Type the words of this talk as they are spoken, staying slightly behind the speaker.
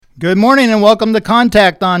Good morning and welcome to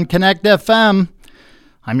Contact on Connect FM.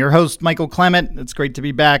 I'm your host, Michael Clement. It's great to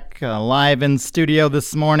be back live in studio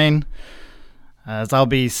this morning, as I'll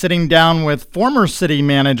be sitting down with former city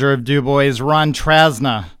manager of DuBois, Ron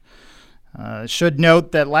Tryzna. Should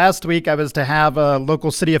note that last week I was to have a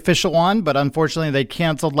local city official on, but unfortunately they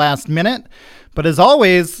canceled last minute. But as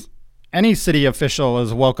always, any city official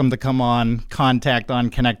is welcome to come on Contact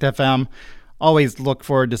on Connect FM. Always look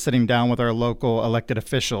forward to sitting down with our local elected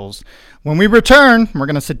officials. When we return, we're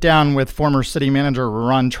going to sit down with former city manager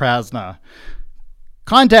Ron Tryzna.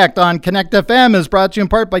 Contact on Connect FM is brought to you in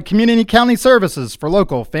part by Community County Services for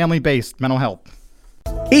local family-based mental health.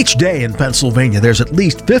 Each day in Pennsylvania, there's at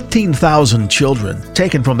least 15,000 children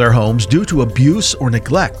taken from their homes due to abuse or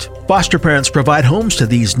neglect. Foster parents provide homes to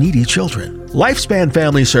these needy children. Lifespan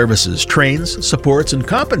Family Services trains, supports, and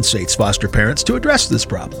compensates foster parents to address this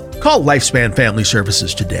problem. Call Lifespan Family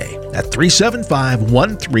Services today at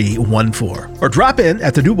 375-1314 or drop in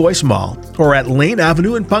at the DuBois Mall or at Lane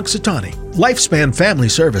Avenue in Punxsutawney. Lifespan Family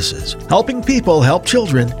Services, helping people help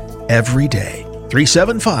children every day.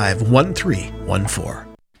 375-1314.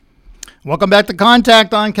 Welcome back to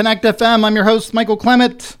Contact on Connect FM. I'm your host, Michael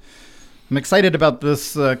Clement. I'm excited about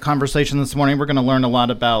this conversation this morning. We're going to learn a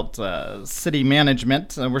lot about city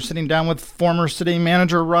management. We're sitting down with former city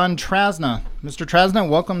manager Ron Tryzna. Mr. Tryzna,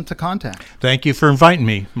 welcome to Contact. Thank you for inviting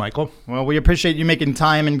me, Michael. Well, we appreciate you making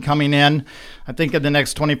time and coming in. I think in the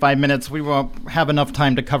next 25 minutes, we won't have enough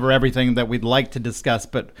time to cover everything that we'd like to discuss,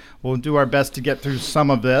 but we'll do our best to get through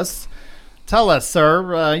some of this. Tell us,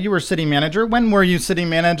 sir, you were city manager. When were you city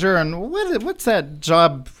manager, and what's that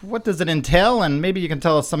job? What does it entail? And maybe you can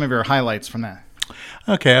tell us some of your highlights from that.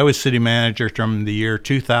 Okay, I was city manager from the year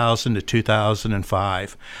 2000 to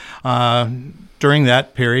 2005. During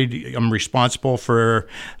that period, I'm responsible for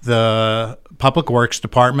the Public Works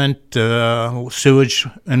Department, sewage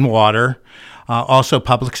and water, also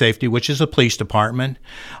public safety, which is a police department,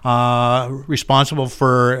 responsible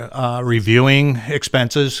for reviewing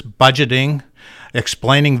expenses, budgeting,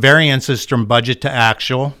 explaining variances from budget to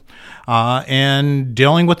actual, and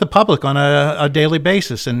dealing with the public on a daily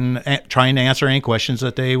basis and trying to answer any questions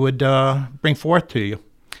that they would bring forth to you.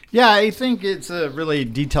 Yeah, I think it's a really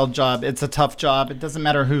detailed job. It's a tough job. It doesn't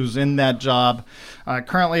matter who's in that job.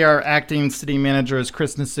 Currently, our acting city manager is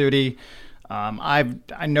Chris Nasuti. I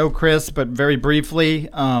know Chris, but very briefly.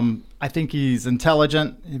 I think he's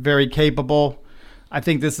intelligent, very capable. I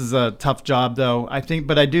think this is a tough job, though.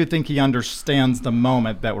 But I do think he understands the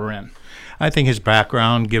moment that we're in. I think his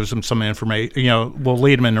background gives him some information. Will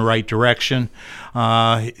lead him in the right direction.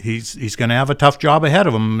 He's going to have a tough job ahead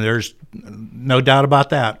of him. There's no doubt about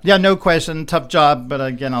that. Yeah, no question, tough job. But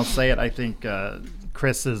again, I'll say it. I think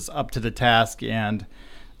Chris is up to the task and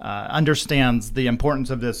understands the importance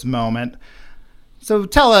of this moment. So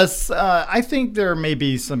tell us, I think there may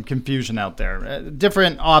be some confusion out there.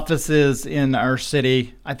 Different offices in our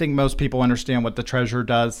city. I think most people understand what the treasurer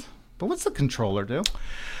does. But what's the controller do?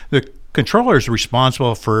 The controller is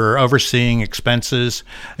responsible for overseeing expenses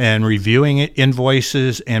and reviewing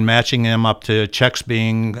invoices and matching them up to checks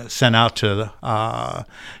being sent out to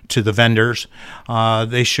the vendors.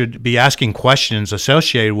 They should be asking questions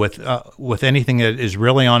associated with anything that is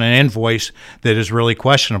really on an invoice that is really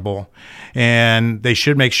questionable, and they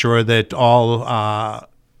should make sure that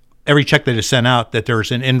every check that is sent out, that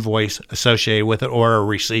there's an invoice associated with it or a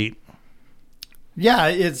receipt. Yeah,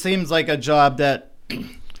 it seems like a job that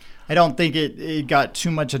I don't think it got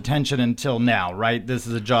too much attention until now, right? This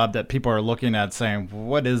is a job that people are looking at saying,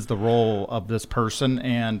 what is the role of this person,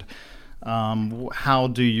 and how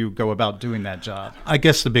do you go about doing that job? I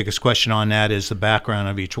guess the biggest question on that is the background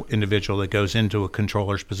of each individual that goes into a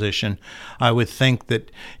controller's position. I would think that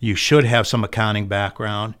you should have some accounting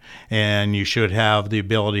background, and you should have the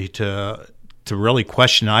ability to really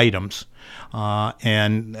question items.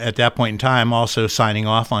 And at that point in time, also signing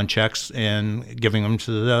off on checks and giving them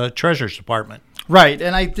to the Treasurer's Department. Right,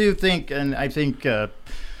 and I think you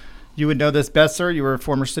would know this best, sir. You were a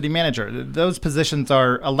former city manager. Those positions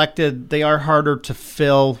are elected. They are harder to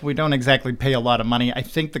fill. We don't exactly pay a lot of money. I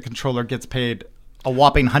think the controller gets paid a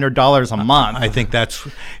whopping $100 a month. I think that's,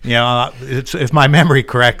 if my memory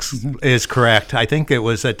is correct, I think it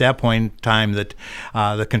was at that point in time that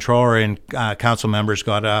the controller and council members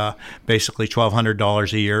got basically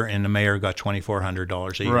 $1,200 a year, and the mayor got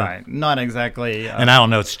 $2,400 a year. Right, not exactly. And I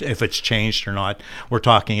don't know if it's changed or not. We're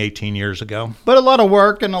talking 18 years ago. But a lot of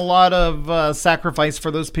work and a lot of sacrifice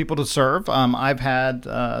for those people to serve. I've had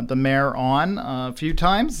the mayor on a few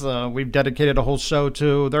times. We've dedicated a whole show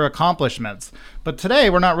to their accomplishments. But today,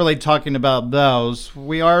 we're not really talking about those.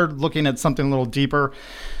 We are looking at something a little deeper.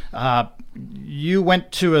 You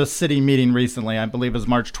went to a city meeting recently, I believe it was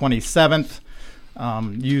March 27th.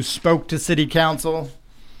 You spoke to city council.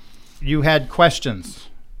 You had questions.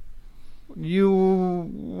 You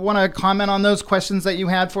want to comment on those questions that you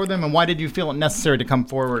had for them, and why did you feel it necessary to come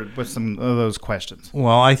forward with some of those questions?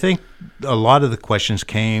 Well, I think a lot of the questions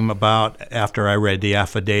came about after I read the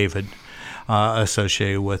affidavit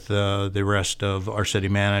associated with the arrest of our city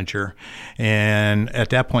manager. And at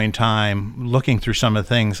that point in time, looking through some of the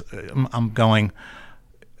things, I'm going,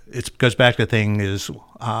 it goes back to the thing is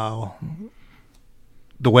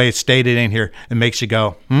the way it's stated in here, it makes you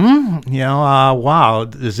go, wow,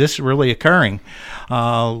 is this really occurring?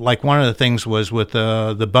 Like one of the things was with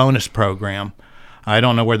the bonus program. I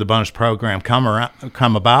don't know where the bonus program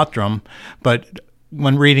come about from, but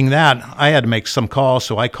when reading that, I had to make some calls,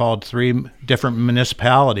 so I called 3 different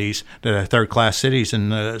municipalities that are third-class cities in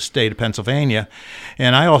the state of Pennsylvania,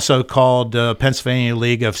 and I also called the Pennsylvania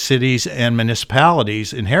League of Cities and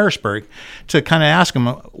Municipalities in Harrisburg to kind of ask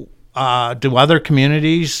them, do other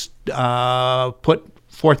communities put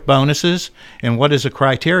forth bonuses, and what is the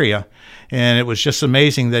criteria? And it was just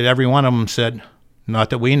amazing that every one of them said, not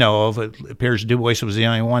that we know of, it appears DuBois was the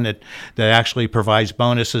only one that actually provides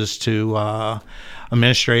bonuses to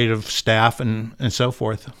administrative staff and so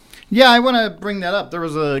forth. Yeah, I want to bring that up. There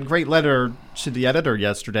was a great letter to the editor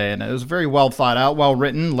yesterday, and it was a very well thought out,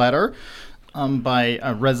 well-written letter by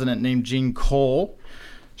a resident named Jean Cole.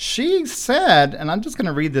 She said, and I'm just going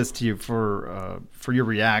to read this to you for your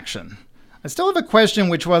reaction. I still have a question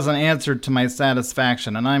which wasn't answered to my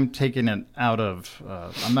satisfaction, and I'm taking it out of,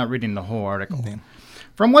 I'm not reading the whole article. Mm-hmm.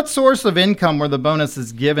 From what source of income were the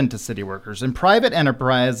bonuses given to city workers? In private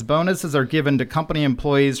enterprise, bonuses are given to company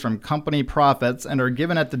employees from company profits and are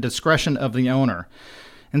given at the discretion of the owner.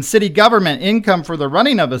 In city government, income for the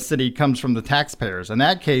running of a city comes from the taxpayers. In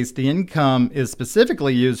that case, the income is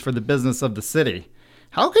specifically used for the business of the city.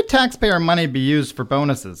 How could taxpayer money be used for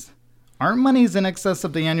bonuses? Aren't monies in excess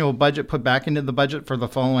of the annual budget put back into the budget for the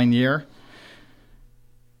following year?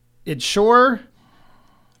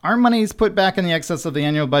 Aren't monies put back in the excess of the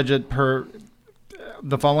annual budget per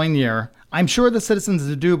the following year? I'm sure the citizens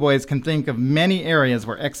of DuBois can think of many areas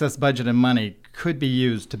where excess budget and money could be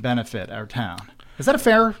used to benefit our town. Is that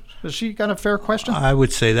has she got a fair question? I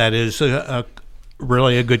would say that is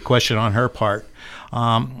really a good question on her part.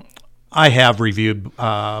 I have reviewed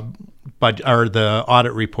the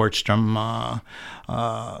audit reports from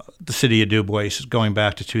the city of DuBois going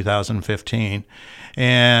back to 2015,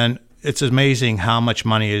 and it's amazing how much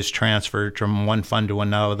money is transferred from one fund to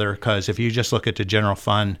another, because if you just look at the general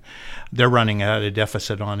fund, they're running at a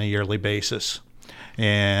deficit on a yearly basis,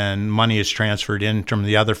 and money is transferred in from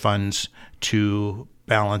the other funds to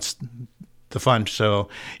balance the fund. So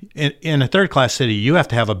in a third-class city, you have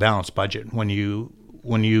to have a balanced budget when you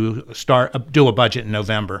do a budget in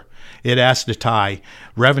November. It has to tie.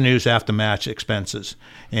 Revenues have to match expenses.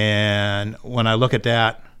 And when I look at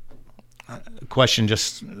that question,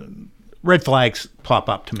 just red flags pop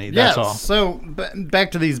up to me. That's all. So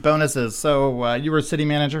back to these bonuses. So you were a city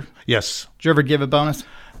manager? Yes. Did you ever give a bonus?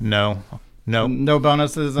 No. No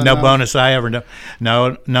bonuses? No bonus I ever know.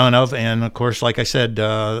 No, none of. And, of course, like I said,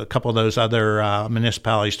 a couple of those other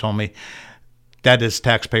municipalities told me that is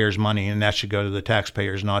taxpayers' money, and that should go to the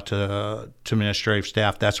taxpayers, not to administrative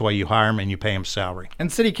staff. That's why you hire them and you pay them salary.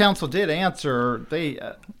 And city council did answer.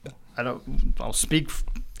 I'll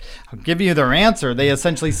give you their answer. They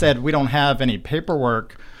essentially said, we don't have any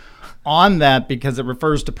paperwork on that because it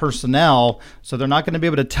refers to personnel, so they're not going to be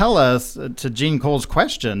able to tell us, to Jean Cole's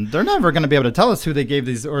question, they're never going to be able to tell us who they gave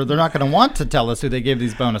these, or they're not going to want to tell us who they gave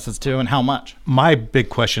these bonuses to and how much. My big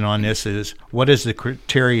question on this is, what is the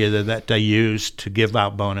criteria that they use to give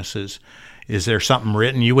out bonuses? Is there something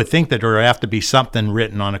written? You would think that there would have to be something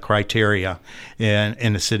written on a criteria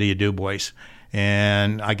in the city of DuBois.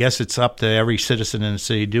 And I guess it's up to every citizen in the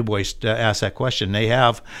city of DuBois to ask that question. They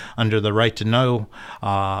have, under the right to know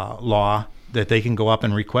law, that they can go up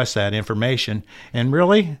and request that information. And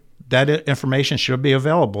really, that information should be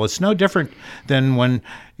available. It's no different than when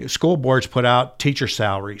school boards put out teacher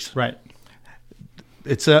salaries. Right.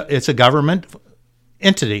 It's a government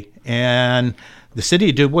entity, and the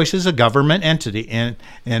city of DuBois is a government entity. And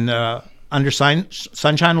under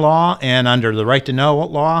Sunshine Law and under the right to know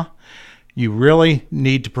law, you really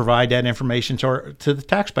need to provide that information to the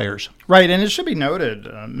taxpayers. Right, and it should be noted,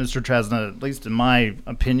 Mr. Tryzna, at least in my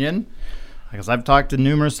opinion, because I've talked to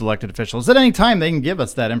numerous elected officials, at any time they can give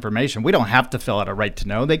us that information. We don't have to fill out a right to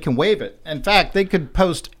know. They can waive it. In fact, they could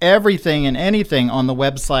post everything and anything on the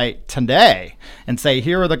website today and say,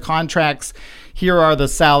 here are the contracts, here are the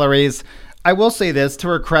salaries. I will say this, to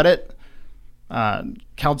her credit,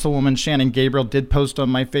 Councilwoman Shannon Gabriel did post on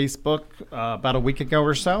my Facebook about a week ago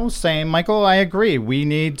or so saying, Michael, I agree. We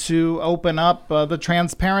need to open up the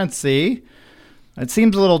transparency. It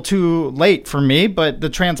seems a little too late for me, but the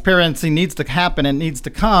transparency needs to happen. It needs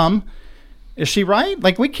to come. Is she right?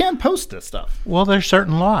 Like, we can't post this stuff. Well, there's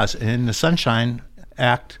certain laws in the Sunshine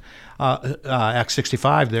Act, Act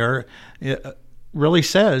 65 there, it really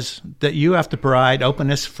says that you have to provide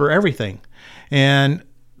openness for everything. And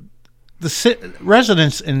the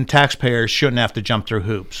residents and taxpayers shouldn't have to jump through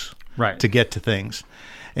hoops to get to things.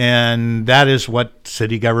 And that is what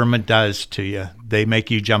city government does to you. They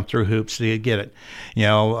make you jump through hoops to get it. You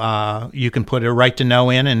know, you can put a right to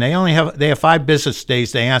know in, and they have 5 business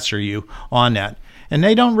days to answer you on that. And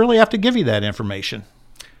they don't really have to give you that information.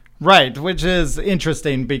 Right, which is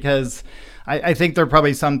interesting because I think there are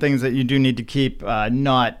probably some things that you do need to keep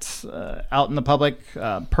not out in the public.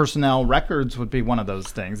 Personnel records would be one of those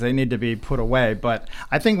things. They need to be put away. But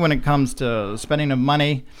I think when it comes to spending of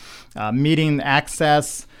money, meeting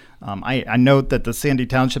access, I note that the Sandy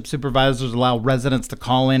Township supervisors allow residents to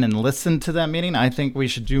call in and listen to that meeting. I think we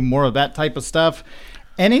should do more of that type of stuff.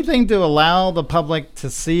 Anything to allow the public to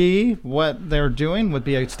see what they're doing would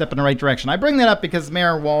be a step in the right direction. I bring that up because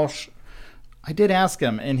Mayor Walsh, I did ask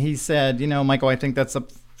him, and he said, you know, Michael, I think that's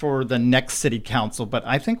up for the next city council, but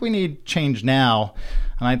I think we need change now,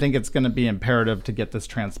 and I think it's going to be imperative to get this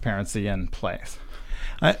transparency in place.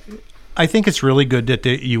 I think it's really good that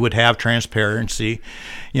you would have transparency.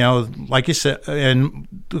 You know, like you said, and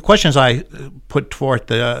the questions I put forth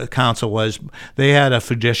the council was they had a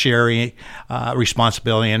fiduciary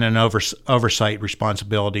responsibility and an oversight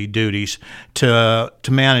responsibility duties to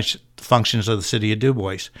manage the functions of the city of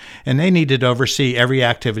DuBois. And they needed to oversee every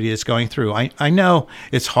activity that's going through. I know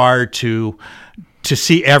it's hard to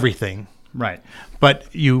see everything. Right.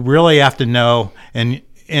 But you really have to know, and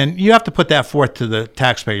you have to put that forth to the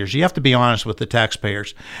taxpayers. You have to be honest with the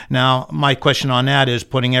taxpayers. Now, my question on that is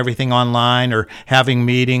putting everything online or having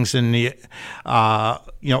meetings in the,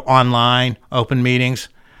 online open meetings.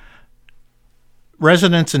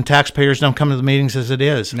 Residents and taxpayers don't come to the meetings as it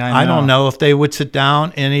is. I don't know if they would sit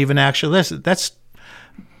down and even actually listen.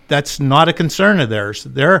 That's not a concern of theirs.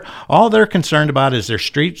 All they're concerned about is their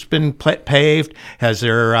streets been paved, has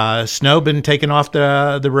their snow been taken off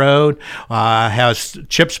the road, has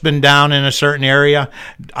chips been down in a certain area,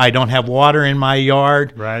 I don't have water in my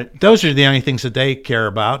yard. Right. Those are the only things that they care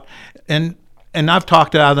about. And I've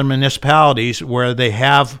talked to other municipalities where they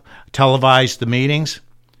have televised the meetings,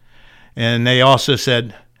 and they also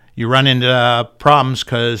said you run into problems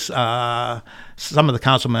because some of the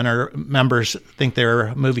council members think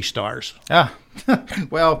they're movie stars.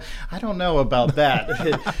 Well, I don't know about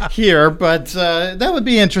that here, but that would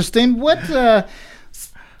be interesting.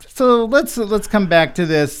 So let's come back to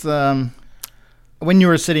this. When you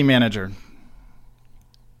were city manager,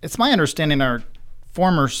 it's my understanding our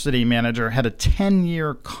former city manager had a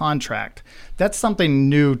 10-year contract. That's something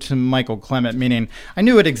new to Michael Clement, meaning I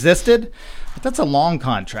knew it existed, but that's a long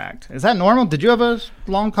contract. Is that normal? Did you have a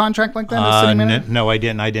long contract like that as city manager? No, I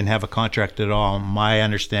didn't. I didn't have a contract at all. My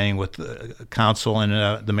understanding with the council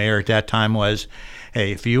and the mayor at that time was,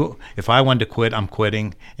 hey, if I wanted to quit, I'm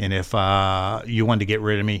quitting, and if you wanted to get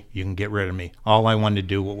rid of me, you can get rid of me. All I wanted to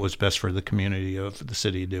do what was best for the community of the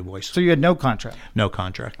city of DuBois. So you had no contract? No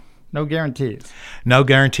contract. No guarantees? No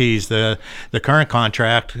guarantees. The current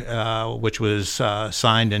contract, which was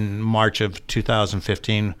signed in March of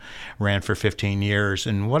 2015, ran for 15 years.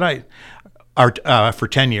 And for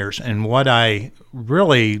 10 years. And what I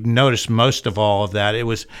really noticed most of all of that, it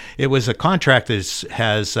was a contract that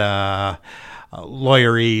has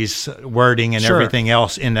lawyerese wording and everything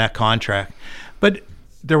else in that contract. But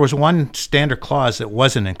there was one standard clause that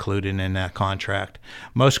wasn't included in that contract.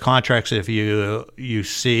 Most contracts, if you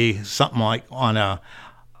see something like on a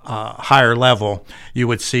higher level, you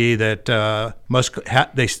would see that the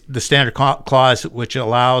standard clause, which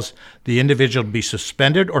allows the individual to be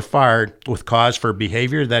suspended or fired with cause for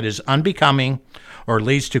behavior that is unbecoming or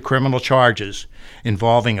leads to criminal charges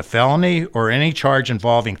involving a felony or any charge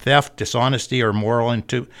involving theft, dishonesty, or moral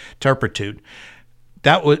turpitude.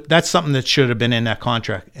 That's something that should have been in that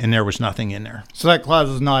contract, and there was nothing in there. So that clause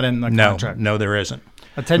is not in the contract? No, there isn't.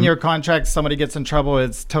 A 10-year contract, somebody gets in trouble,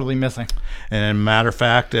 it's totally missing. And as a matter of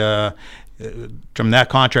fact, from that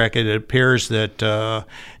contract, it appears that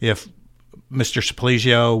if Mr.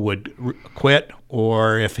 Simplizio would quit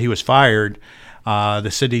or if he was fired, the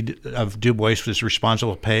city of DuBois was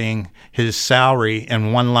responsible for paying his salary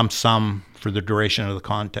in one lump sum for the duration of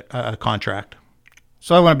the contract.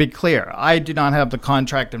 So I want to be clear. I do not have the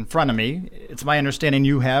contract in front of me. It's my understanding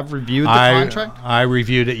you have reviewed the contract? I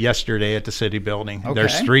reviewed it yesterday at the city building. Okay.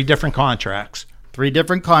 There's 3 different contracts. 3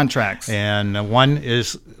 different contracts. And one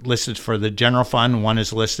is listed for the general fund, one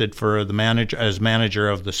is listed for the manager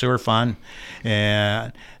of the sewer fund,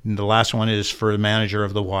 and the last one is for the manager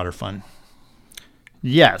of the water fund.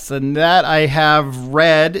 Yes, and that I have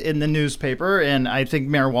read in the newspaper, and I think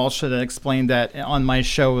Mayor Walsh should have explained that on my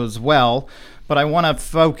show as well. But I want to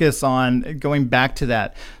focus on going back to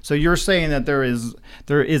that. So you're saying that there is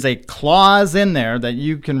a clause in there that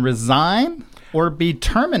you can resign or be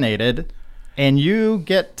terminated, and you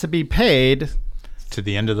get to be paid to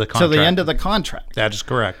the end of the contract. To the end of the contract. That is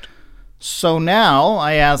correct. So now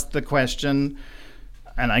I ask the question,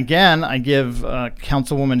 and again, I give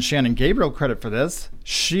Councilwoman Shannon Gabriel credit for this.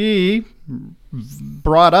 She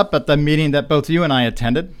brought up at the meeting that both you and I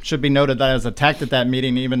attended. Should be noted that I was attacked at that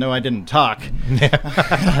meeting, even though I didn't talk.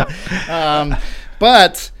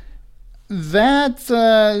 But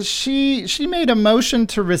that she made a motion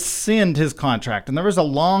to rescind his contract, and there was a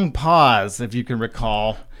long pause, if you can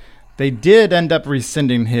recall. They did end up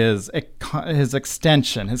rescinding his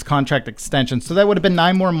extension, his contract extension. So that would have been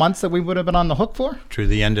 9 more months that we would have been on the hook for? To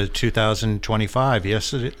the end of 2025,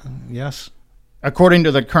 yes. According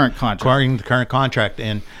to the current contract. According to the current contract.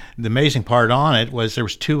 And the amazing part on it was there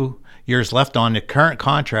was 2 years left on the current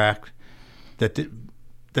contract that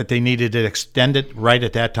they needed to extend it right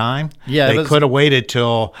at that time. Yeah, they could have waited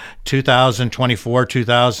till 2024,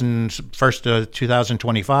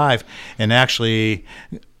 2025, and actually,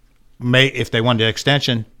 if they wanted an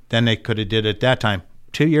extension, then they could have did it at that time.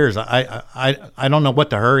 2 years. I don't know what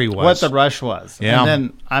the hurry was. What the rush was. Yeah.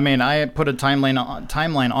 And then, I put a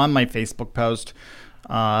timeline on my Facebook post.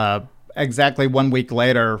 Exactly 1 week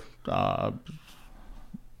later, the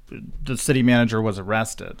city manager was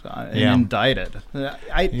arrested and indicted. The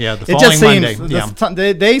following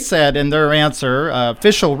Monday. They said in their answer,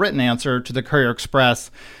 official written answer to the Courier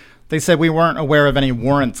Express, they said we weren't aware of any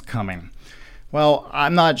warrants coming. Well,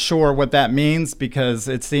 I'm not sure what that means, because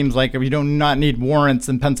it seems like we do not need warrants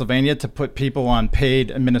in Pennsylvania to put people on paid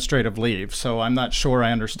administrative leave. So I'm not sure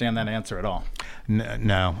I understand that answer at all.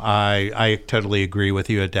 No, I totally agree with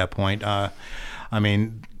you at that point.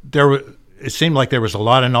 It seemed like there was a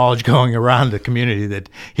lot of knowledge going around the community that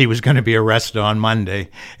he was going to be arrested on Monday.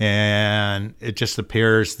 And it just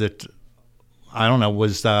appears that, I don't know,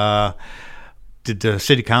 did the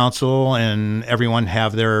city council and everyone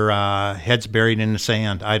have their heads buried in the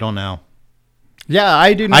sand? I don't know. Yeah,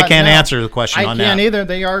 I do not I can't know. answer the question on that. I can't either.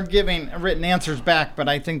 They are giving written answers back, but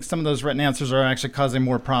I think some of those written answers are actually causing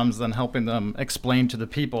more problems than helping them explain to the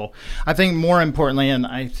people. I think more importantly, and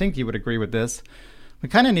I think you would agree with this, we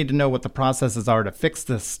kind of need to know what the processes are to fix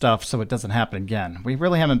this stuff so it doesn't happen again. We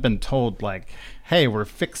really haven't been told, like, hey, we're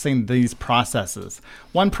fixing these processes.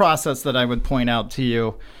 One process that I would point out to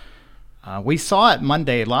you, we saw it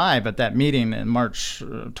Monday live at that meeting in March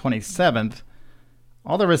 27th.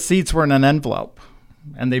 All the receipts were in an envelope,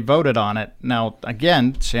 and they voted on it. Now,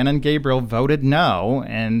 again, Shannon Gabriel voted no,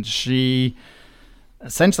 and she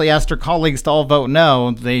essentially asked her colleagues to all vote no.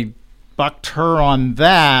 They bucked her on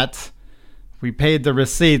that. We paid the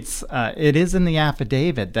receipts. It is in the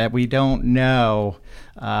affidavit that we don't know.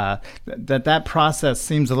 That process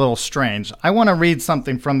seems a little strange. I want to read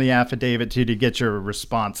something from the affidavit to you to get your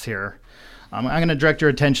response here. I'm going to direct your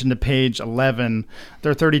attention to page 11.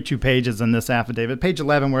 There are 32 pages in this affidavit. Page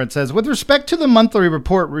 11, where it says, with respect to the monthly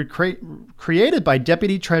report created by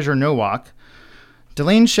Deputy Treasurer Nowak,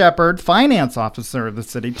 Delene Shepard, finance officer of the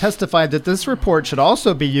city, testified that this report should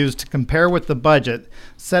also be used to compare with the budget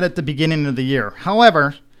set at the beginning of the year.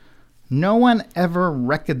 However, no one ever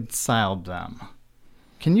reconciled them.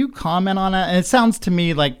 Can you comment on that? And it sounds to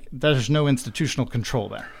me like there's no institutional control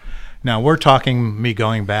there. Now, we're talking me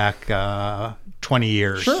going back 20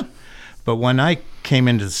 years. Sure. But when I came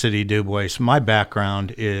into the city of DuBois, my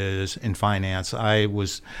background is in finance. I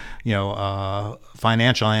was, a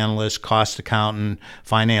financial analyst, cost accountant,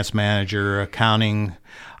 finance manager, accounting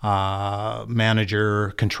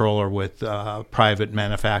manager, controller with private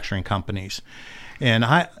manufacturing companies. And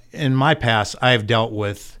in my past, I've dealt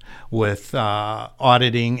with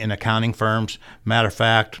auditing and accounting firms. Matter of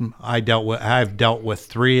fact, I've dealt with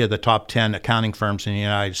 3 of the top 10 accounting firms in the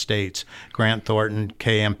United States: Grant Thornton,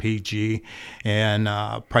 KPMG, and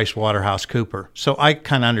PricewaterhouseCoopers. So I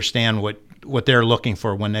kind of understand what they're looking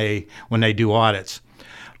for when they do audits.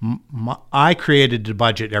 I created the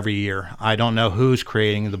budget every year. I don't know who's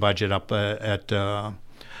creating the budget up at the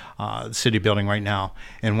city building right now.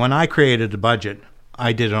 And when I created the budget,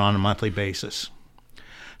 I did it on a monthly basis.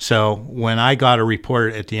 So when I got a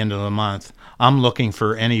report at the end of the month, I'm looking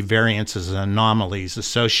for any variances and anomalies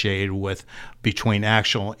associated with between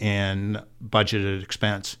actual and budgeted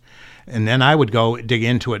expense. And then I would go dig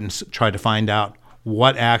into it and try to find out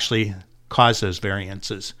what actually caused those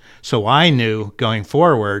variances. So I knew going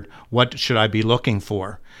forward, what should I be looking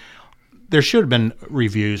for? There should have been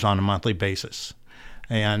reviews on a monthly basis.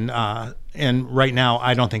 And right now,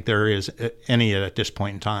 I don't think there is any at this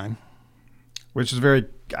point in time. Which is very,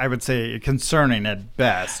 I would say, concerning at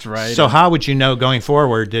best, right? So how would you know going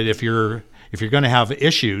forward that if you're going to have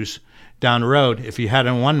issues down the road, if you had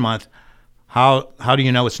in one month, how do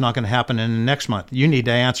you know it's not going to happen in the next month? You need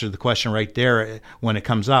to answer the question right there when it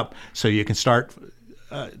comes up, so you can start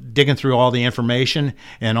digging through all the information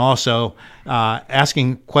and also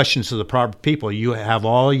asking questions to the proper people. You have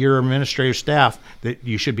all your administrative staff that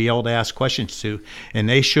you should be able to ask questions to, and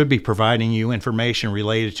they should be providing you information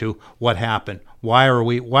related to what happened. Why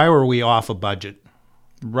were we off a budget?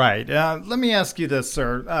 Right. Let me ask you this,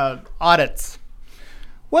 sir. Audits.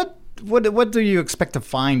 What do you expect to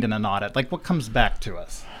find in an audit? Like, what comes back to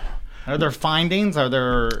us? Are there findings? Are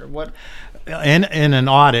there what? In an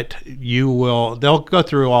audit, they'll go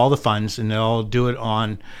through all the funds and they'll do it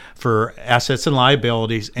for assets and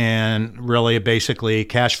liabilities and really basically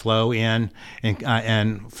cash flow in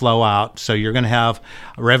and flow out. So you're going to have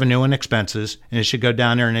revenue and expenses, and it should go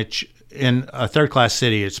down there, and in a third-class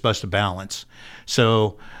city, it's supposed to balance.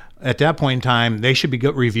 So at that point in time, they should be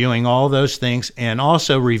reviewing all those things and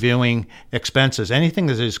also reviewing expenses. Anything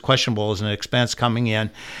that is questionable is an expense coming in.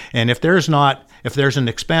 And if there's an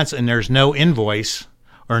expense and there's no invoice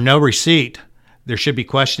or no receipt, there should be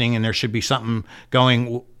questioning, and there should be something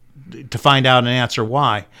going to find out and answer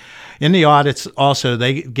why. In the audits, also,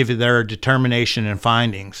 they give you their determination and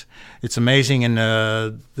findings. It's amazing in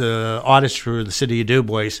the audits for the city of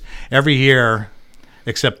DuBois, every year,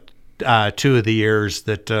 except 2 of the years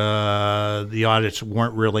that the audits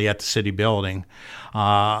weren't really at the city building,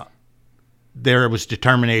 there was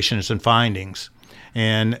determinations and findings.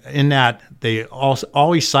 And in that, they also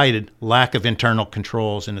always cited lack of internal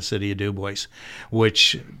controls in the city of DuBois,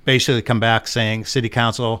 which basically come back saying city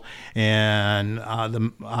council and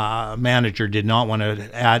the manager did not want to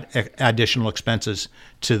add additional expenses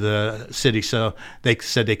to the city. So they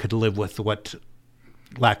said they could live with what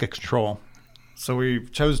lack of control. So we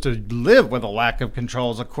chose to live with a lack of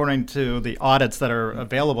controls according to the audits that are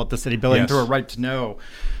available at the city building through a right to know.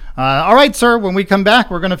 All right, sir, when we come back,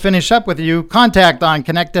 we're going to finish up with you. Contact on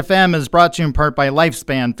Connect FM is brought to you in part by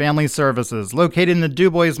Lifespan Family Services, located in the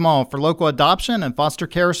DuBois Mall for local adoption and foster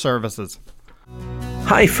care services.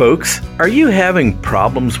 Hi, folks. Are you having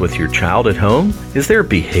problems with your child at home? Is their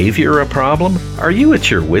behavior a problem? Are you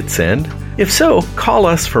at your wit's end? If so, call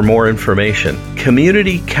us for more information.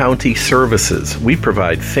 Community County Services. We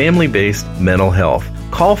provide family-based mental health.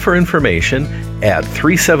 Call for information at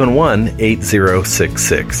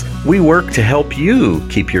 371-8066. We work to help you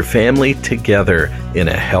keep your family together in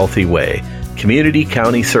a healthy way. Community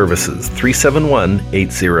County Services,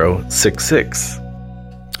 371-8066.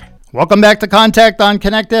 Welcome back to Contact on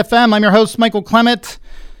Connect FM. I'm your host, Michael Clement,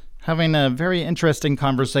 having a very interesting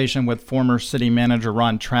conversation with former city manager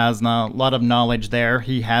Ron Tryzna. A lot of knowledge there.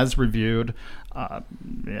 He has reviewed,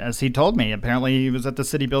 as he told me, apparently he was at the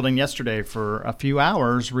city building yesterday for a few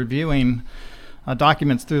hours reviewing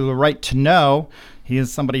documents through the right to know. He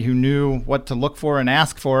is somebody who knew what to look for and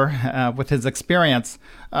ask for with his experience.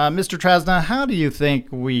 Mr. Tryzna, how do you think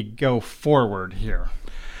we go forward here?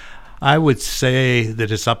 I would say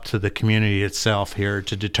that it's up to the community itself here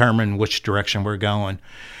to determine which direction we're going.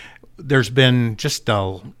 There's been just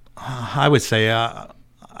I would say,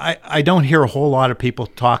 I don't hear a whole lot of people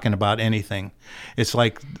talking about anything. It's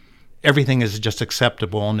like everything is just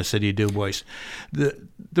acceptable in the city of DuBois.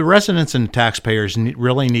 The residents and taxpayers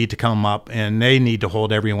really need to come up, and they need to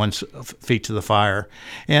hold everyone's feet to the fire.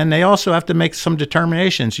 And they also have to make some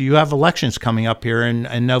determinations. You have elections coming up here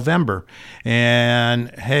in November,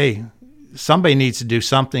 and hey, somebody needs to do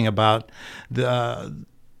something about the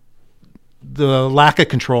lack of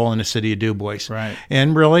control in the city of DuBois. Right.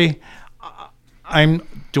 And really,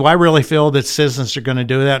 do I really feel that citizens are going to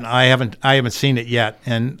do that? I haven't seen it yet,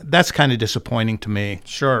 and that's kind of disappointing to me.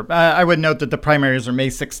 Sure. I would note that the primaries are May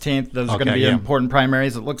 16th. Those are going to be important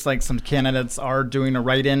primaries. It looks like some candidates are doing a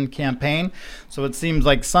write-in campaign, so it seems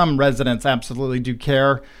like some residents absolutely do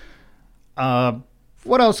care.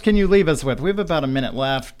 What else can you leave us with? We have about a minute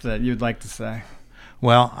left that you'd like to say.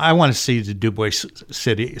 Well, I want to see the DuBois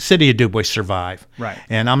city of DuBois survive. Right.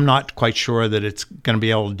 And I'm not quite sure that it's going to be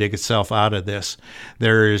able to dig itself out of this.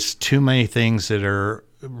 There's too many things that are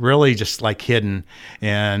really just like hidden.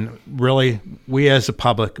 And really, we as a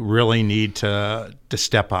public really need to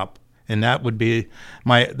step up. And that would be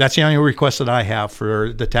that's the only request that I have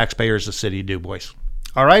for the taxpayers of the city of DuBois.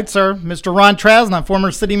 All right, sir. Mr. Ron Tryzna,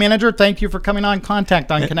 former city manager, thank you for coming on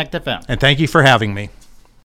Contact on Connect FM. And thank you for having me.